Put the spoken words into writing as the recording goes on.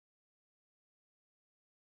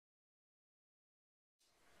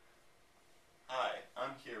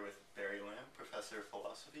I'm here with Barry Lamb, Professor of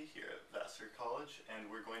Philosophy here at Vassar College, and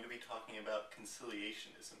we're going to be talking about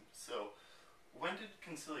conciliationism. So, when did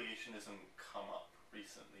conciliationism come up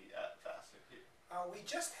recently at Vassar here? We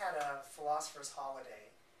just had a philosopher's holiday,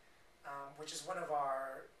 which is one of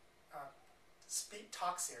our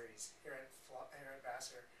talk series here at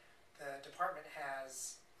Vassar. The department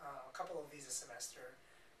has a couple of these a semester,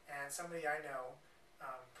 and somebody I know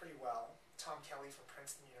pretty well, Tom Kelly from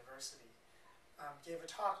Princeton University, gave a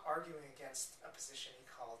talk arguing against a position he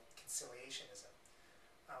called conciliationism,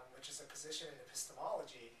 which is a position in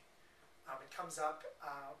epistemology. It comes up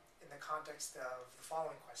in the context of the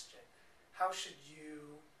following question: how should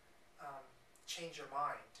you change your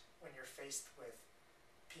mind when you're faced with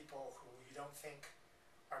people who you don't think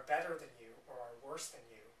are better than you or are worse than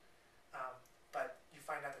you, but you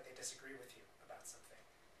find out that they disagree with you about something?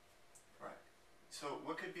 Right. So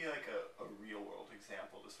what could be like a real-world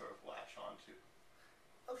example to sort of latch onto?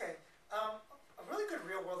 Okay. A really good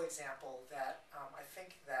real-world example that I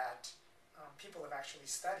think that people have actually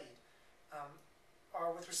studied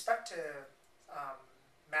are with respect to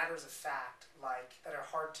matters of fact, like that are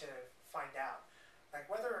hard to find out, like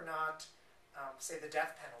whether or not, say, the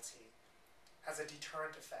death penalty has a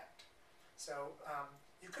deterrent effect. So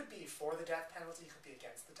you could be for the death penalty, you could be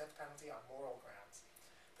against the death penalty on moral grounds.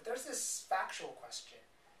 But there's this factual question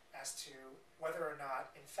as to whether or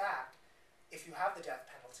not, in fact, if you have the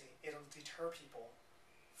death penalty, it'll deter people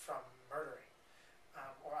from murdering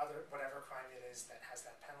or whatever crime it is that has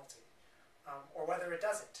that penalty, or whether it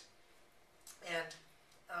doesn't. And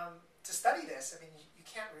to study this, I mean, you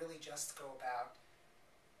can't really just go about,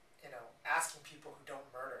 asking people who don't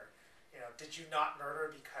murder, did you not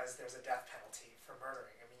murder because there's a death penalty for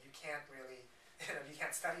murdering? I mean, you can't really, you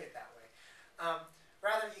can't study it that way.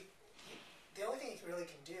 Rather, the only thing you really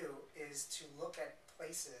can do is to look at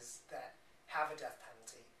places that have a death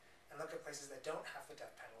penalty and look at places that don't have the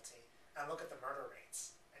death penalty and look at the murder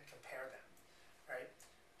rates and compare them, right?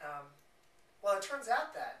 Well, it turns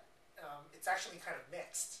out that it's actually kind of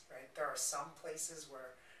mixed, right? There are some places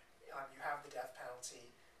where you have the death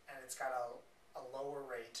penalty and it's got a lower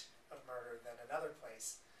rate of murder than another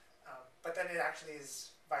place. But then it actually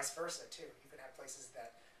is vice versa, too. You can have places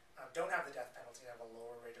that don't have the death penalty and have a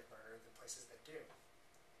lower rate of murder than places that do.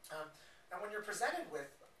 And when you're presented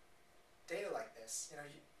with data like this,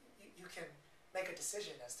 you can make a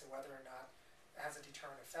decision as to whether or not it has a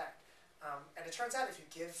deterrent effect. And it turns out if you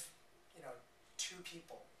give, two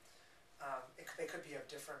people, they could be of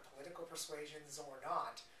different political persuasions or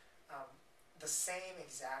not, the same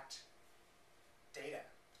exact data,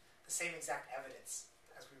 the same exact evidence,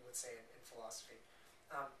 as we would say in philosophy,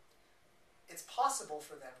 it's possible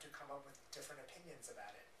for them to come up with different opinions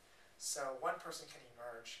about it. So one person can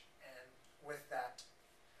emerge and with that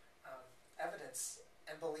evidence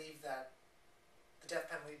and believe that the death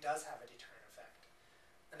penalty does have a deterrent effect.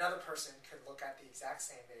 Another person could look at the exact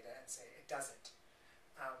same data and say it doesn't.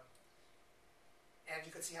 And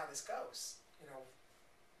you could see how this goes.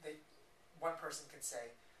 One person could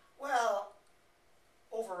say, well,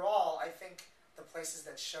 overall, I think the places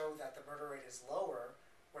that show that the murder rate is lower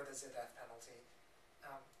where there's a death penalty,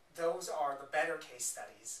 those are the better case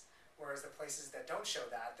studies, whereas the places that don't show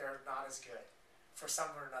that, they're not as good for some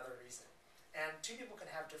or another reason. And two people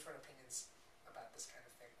can have different opinions about this kind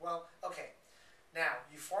of thing. Well, okay, now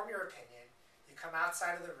you form your opinion, you come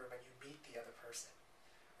outside of the room and you meet the other person,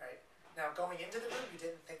 right? Now going into the room, you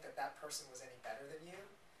didn't think that that person was any better than you,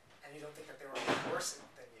 and you don't think that they were any worse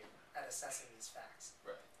than you at assessing these facts.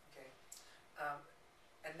 Right. Okay.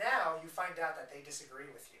 And now you find out that they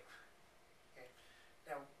disagree with you. Okay.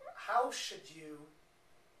 Now, how should you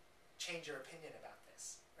change your opinion about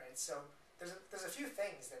this, right? So there's a few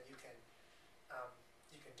things that you can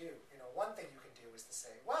do. One thing you can do is to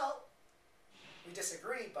say, well, we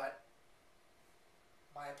disagree, but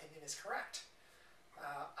my opinion is correct.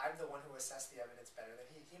 I'm the one who assessed the evidence better than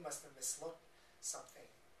he. He must have mislooked something,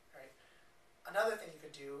 right? Another thing you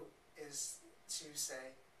could do is to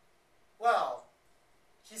say, well,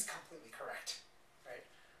 he's completely correct, right?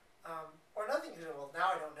 Or another thing you could do, well,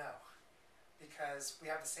 now I don't know, because we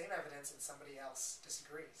have the same evidence and somebody else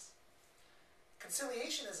disagrees.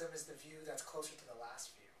 Conciliationism is the view that's closer to the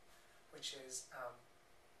last view, which is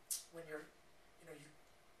when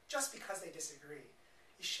just because they disagree,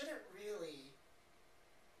 you shouldn't really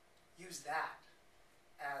use that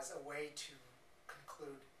as a way to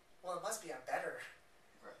conclude, well, it must be I'm better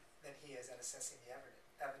than he is at assessing the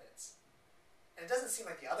evidence. And it doesn't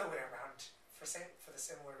seem like the other way around for the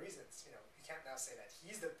similar reasons. You can't now say that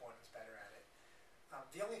he's the one who's better at it.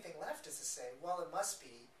 The only thing left is to say, well, it must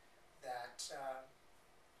be that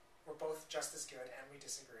we're both just as good and we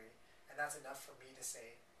disagree, and that's enough for me to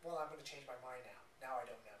say, well, I'm going to change my mind now. Now I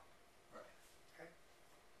don't know. Right. Okay.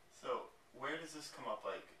 So where does this come up,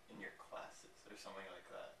 like in your classes or something like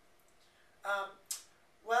that?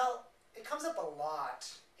 Well, it comes up a lot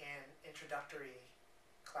in introductory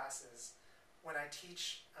classes when I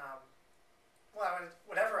teach.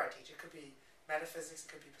 Whatever I teach, it could be metaphysics, it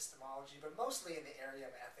could be epistemology, but mostly in the area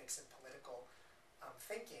of ethics and political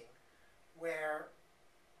thinking, where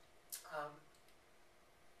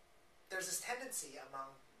there's this tendency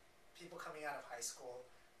among people coming out of high school,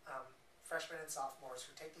 freshmen and sophomores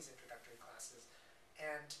who take these introductory classes,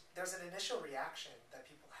 and there's an initial reaction that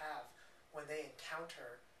people have when they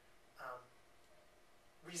encounter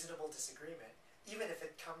reasonable disagreement, even if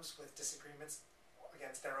it comes with disagreements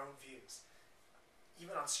against their own views,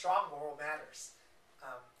 even on strong moral matters.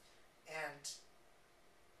 And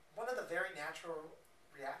one of the very natural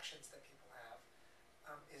reactions that people have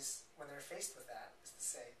is when they're faced with that is to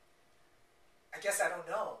say, I guess I don't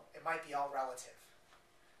know, it might be all relative.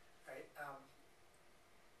 Right?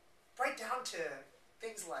 Right down to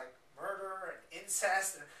things like murder and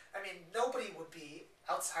incest. And, I mean, nobody would be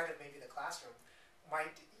outside of maybe the classroom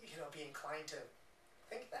might be inclined to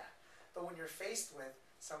think that. But when you're faced with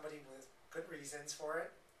somebody with good reasons for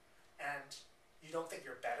it, and you don't think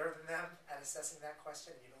you're better than them at assessing that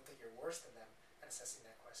question, and you don't think you're worse than them at assessing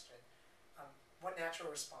that question, one natural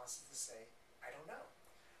response is to say, I don't know.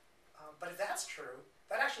 But if that's true,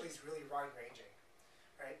 that actually is really wide-ranging.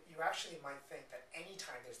 Right? You actually might think that any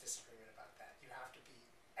time there's disagreement about that, you have to be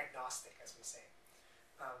agnostic, as we say.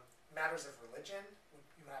 Matters of religion,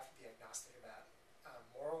 you have to be agnostic about.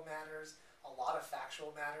 Moral matters, a lot of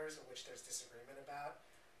factual matters in which there's disagreement about.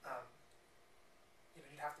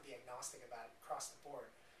 You'd have to be agnostic about it across the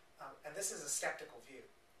board. And this is a skeptical view,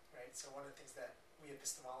 right? So one of the things that we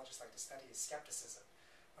epistemologists like to study is skepticism.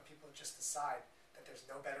 When people just decide that there's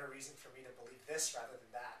no better reason for me to believe this rather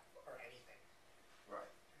than that, or anything.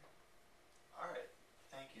 Right. All right.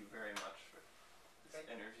 Thank you very much for this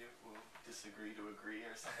interview. We'll disagree to agree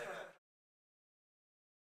or something like that.